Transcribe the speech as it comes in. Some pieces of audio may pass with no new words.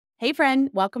Hey friend,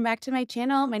 welcome back to my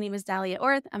channel. My name is Dahlia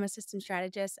Orth. I'm a system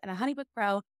strategist and a HoneyBook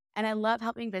Pro, and I love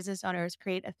helping business owners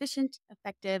create efficient,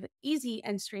 effective, easy,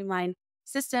 and streamlined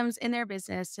systems in their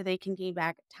business so they can gain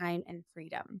back time and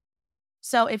freedom.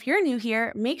 So if you're new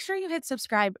here, make sure you hit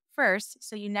subscribe first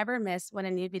so you never miss when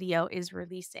a new video is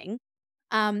releasing.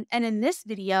 And in this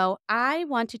video, I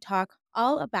want to talk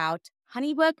all about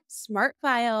HoneyBook Smart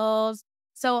Files.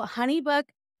 So HoneyBook,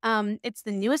 it's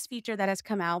the newest feature that has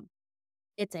come out.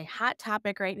 It's a hot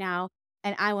topic right now,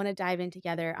 and I want to dive in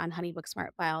together on HoneyBook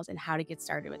Smart Files and how to get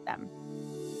started with them.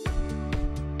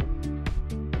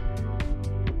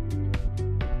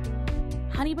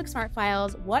 HoneyBook Smart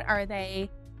Files, what are they?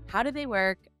 How do they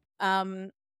work? How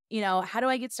do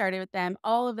I get started with them?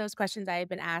 All of those questions I have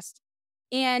been asked.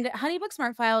 And HoneyBook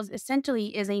Smart Files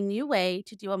essentially is a new way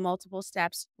to do a multiple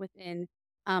steps within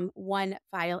one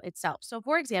file itself. So,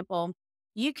 for example,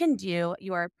 you can do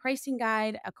your pricing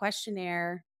guide, a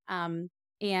questionnaire, and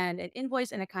an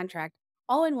invoice and a contract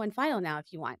all in one file now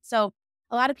if you want. So,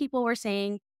 a lot of people were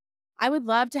saying, I would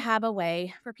love to have a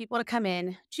way for people to come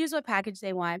in, choose what package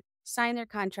they want, sign their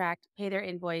contract, pay their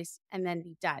invoice, and then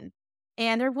be done.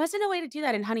 And there wasn't a way to do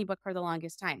that in HoneyBook for the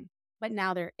longest time, but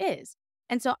now there is.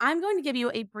 And so I'm going to give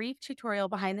you a brief tutorial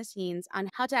behind the scenes on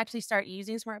how to actually start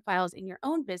using Smart Files in your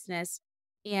own business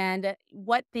and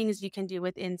what things you can do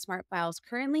within Smart Files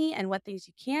currently and what things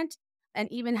you can't,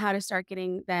 and even how to start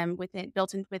getting them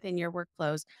built in within your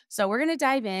workflows. So we're going to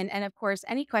dive in. And of course,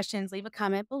 any questions, leave a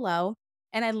comment below.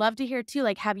 And I'd love to hear too,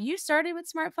 like, have you started with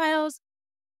Smart Files?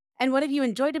 And what have you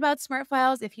enjoyed about Smart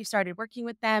Files if you started working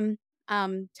with them?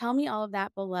 Tell me all of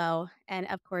that below. And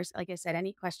of course, like I said,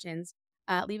 any questions,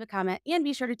 leave a comment and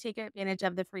be sure to take advantage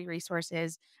of the free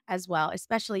resources as well,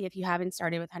 especially if you haven't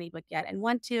started with HoneyBook yet and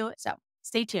want to. So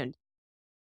stay tuned.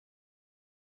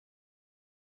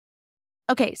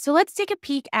 Okay, so let's take a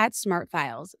peek at Smart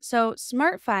Files. So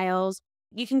Smart Files,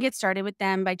 you can get started with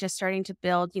them by just starting to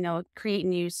build, create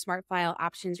new Smart File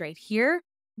options right here.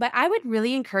 But I would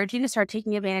really encourage you to start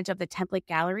taking advantage of the template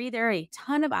gallery. There are a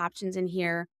ton of options in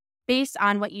here based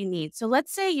on what you need. So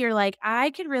let's say you're like,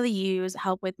 I could really use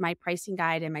help with my pricing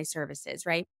guide and my services,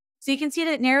 right? So you can see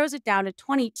that it narrows it down to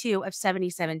 22 of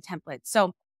 77 templates.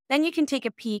 So then you can take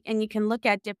a peek and you can look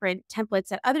at different templates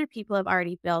that other people have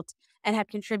already built and have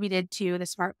contributed to the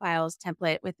Smart Files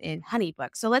template within HoneyBook.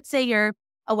 So let's say you're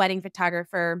a wedding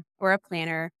photographer or a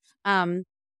planner, and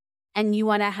you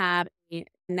want to have a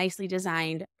nicely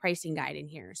designed pricing guide in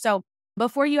here. So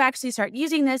before you actually start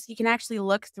using this, you can actually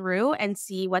look through and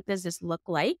see what does this look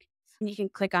like. And you can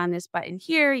click on this button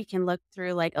here. You can look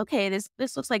through like, okay, this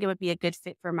looks like it would be a good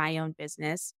fit for my own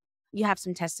business. You have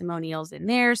some testimonials in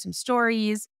there, some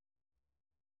stories,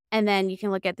 and then you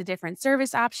can look at the different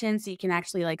service options. So you can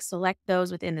actually like select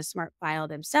those within the Smart File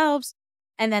themselves.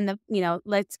 And then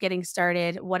let's getting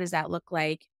started. What does that look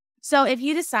like? So if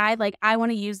you decide like, I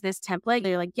want to use this template,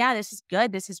 you're like, yeah, this is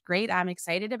good. This is great. I'm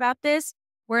excited about this.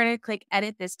 We're going to click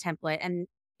edit this template and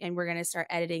we're going to start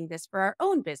editing this for our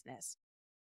own business.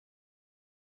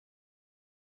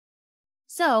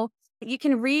 So you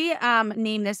can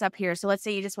name this up here. So let's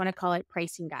say you just want to call it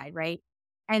pricing guide, right?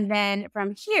 And then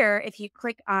from here, if you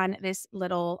click on this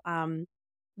little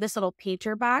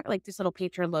pager box, like this little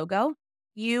pager logo,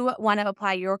 you want to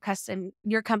apply your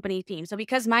company theme. So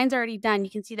because mine's already done,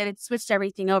 you can see that it switched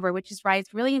everything over, which is why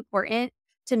it's really important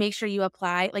to make sure you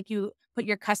you put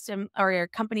your custom or your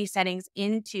company settings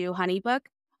into HoneyBook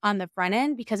on the front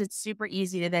end, because it's super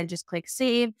easy to then just click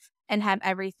save and have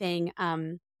everything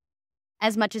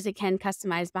as much as it can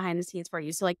customize behind the scenes for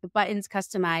you. So like the buttons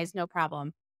customized, no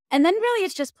problem. And then really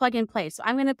it's just plug and play. So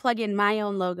I'm going to plug in my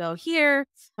own logo here.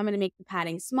 I'm going to make the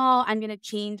padding small. I'm going to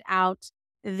change out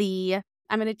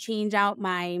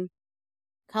my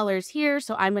colors here.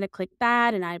 So I'm going to click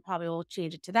that and I probably will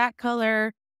change it to that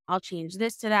color. I'll change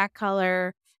this to that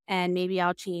color. And maybe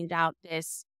I'll change out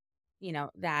this,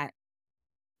 that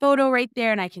photo right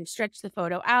there, and I can stretch the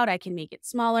photo out. I can make it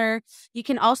smaller. You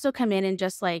can also come in and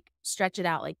just like stretch it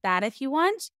out like that if you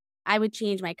want. I would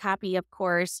change my copy, of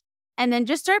course, and then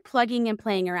just start plugging and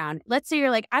playing around. Let's say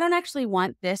you're like, I don't actually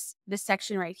want this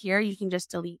section right here. You can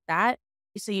just delete that.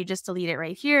 So you just delete it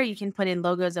right here. You can put in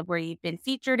logos of where you've been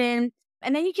featured in.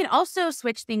 And then you can also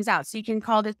switch things out. So you can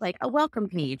call this like a welcome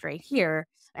page right here.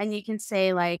 And you can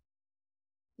say like,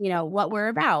 what we're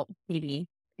about maybe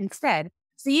instead.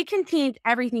 So you can change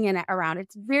everything in it around.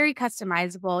 It's very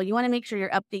customizable. You want to make sure you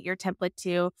update your template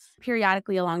too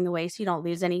periodically along the way so you don't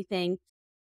lose anything.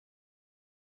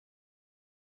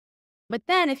 But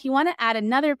then if you want to add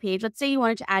another page, let's say you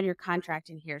wanted to add your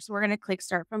contract in here. So we're going to click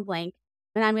start from blank.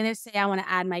 And I'm going to say I want to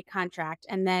add my contract.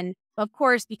 And then, of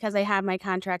course, because I have my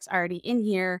contracts already in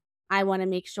here, I want to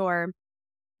make sure,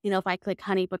 if I click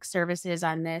HoneyBook Services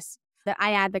on this, that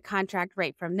I add the contract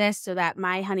right from this so that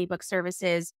my HoneyBook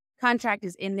Services contract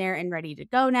is in there and ready to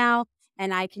go now.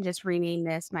 And I can just rename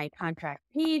this my contract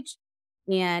page.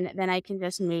 And then I can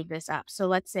just move this up. So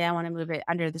let's say I want to move it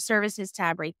under the services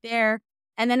tab right there.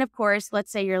 And then, of course,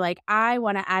 let's say you're like, I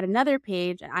want to add another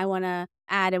page and I want to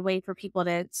add a way for people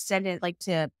to send it, like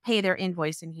to pay their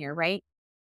invoice in here, right?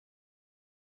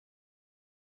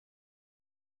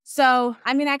 So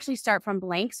I'm going to actually start from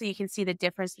blank so you can see the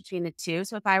difference between the two.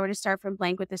 So if I were to start from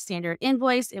blank with the standard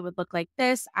invoice, it would look like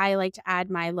this. I like to add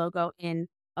my logo in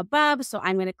above. So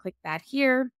I'm going to click that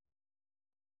here.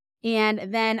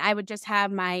 And then I would just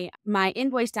have my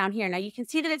invoice down here. Now you can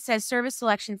see that it says service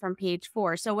selection from page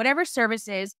 4. So whatever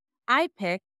services I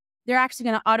pick, they're actually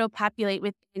going to auto populate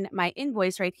within my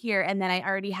invoice right here. And then I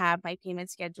already have my payment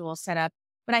schedule set up,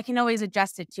 but I can always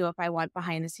adjust it too if I want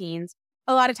behind the scenes.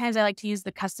 A lot of times I like to use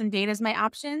the custom date as my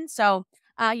option. So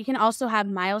you can also have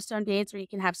milestone dates, or you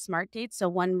can have smart dates. So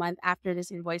 1 month after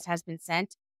this invoice has been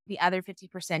sent, the other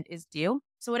 50% is due.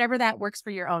 So whatever that works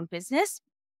for your own business.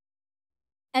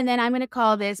 And then I'm going to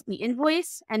call this the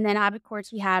invoice. And then, of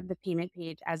course, we have the payment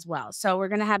page as well. So we're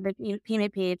going to have the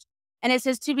payment page, and it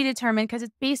says to be determined because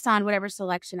it's based on whatever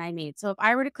selection I made. So if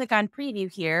I were to click on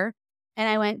preview here and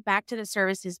I went back to the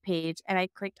services page and I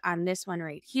clicked on this one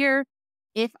right here,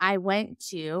 if I went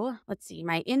to, let's see,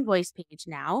 my invoice page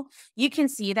now, you can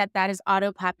see that that is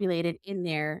auto-populated in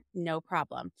there, no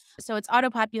problem. So it's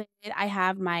auto-populated. I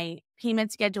have my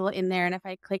payment schedule in there. And if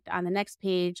I clicked on the next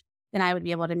page, then I would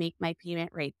be able to make my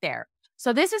payment right there.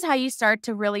 So this is how you start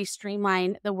to really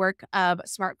streamline the work of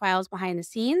Smart Files behind the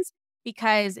scenes,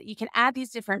 because you can add these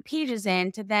different pages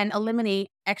in to then eliminate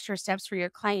extra steps for your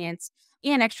clients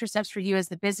and extra steps for you as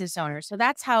the business owner. So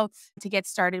that's how to get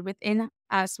started within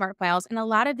Smart Files. And a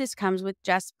lot of this comes with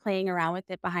just playing around with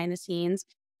it behind the scenes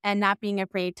and not being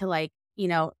afraid to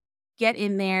get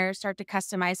in there, start to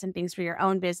customize some things for your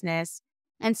own business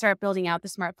and start building out the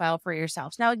Smart File for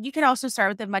yourselves. Now, you can also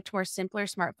start with a much more simpler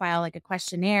Smart File, like a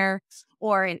questionnaire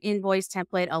or an invoice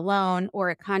template alone or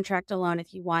a contract alone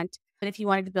if you want. But if you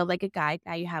wanted to build like a guide,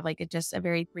 now you have just a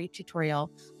very brief tutorial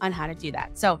on how to do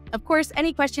that. So of course,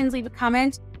 any questions, leave a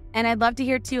comment. And I'd love to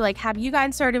hear too, have you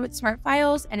gotten started with Smart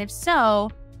Files? And if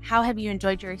so, how have you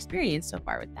enjoyed your experience so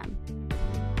far with them?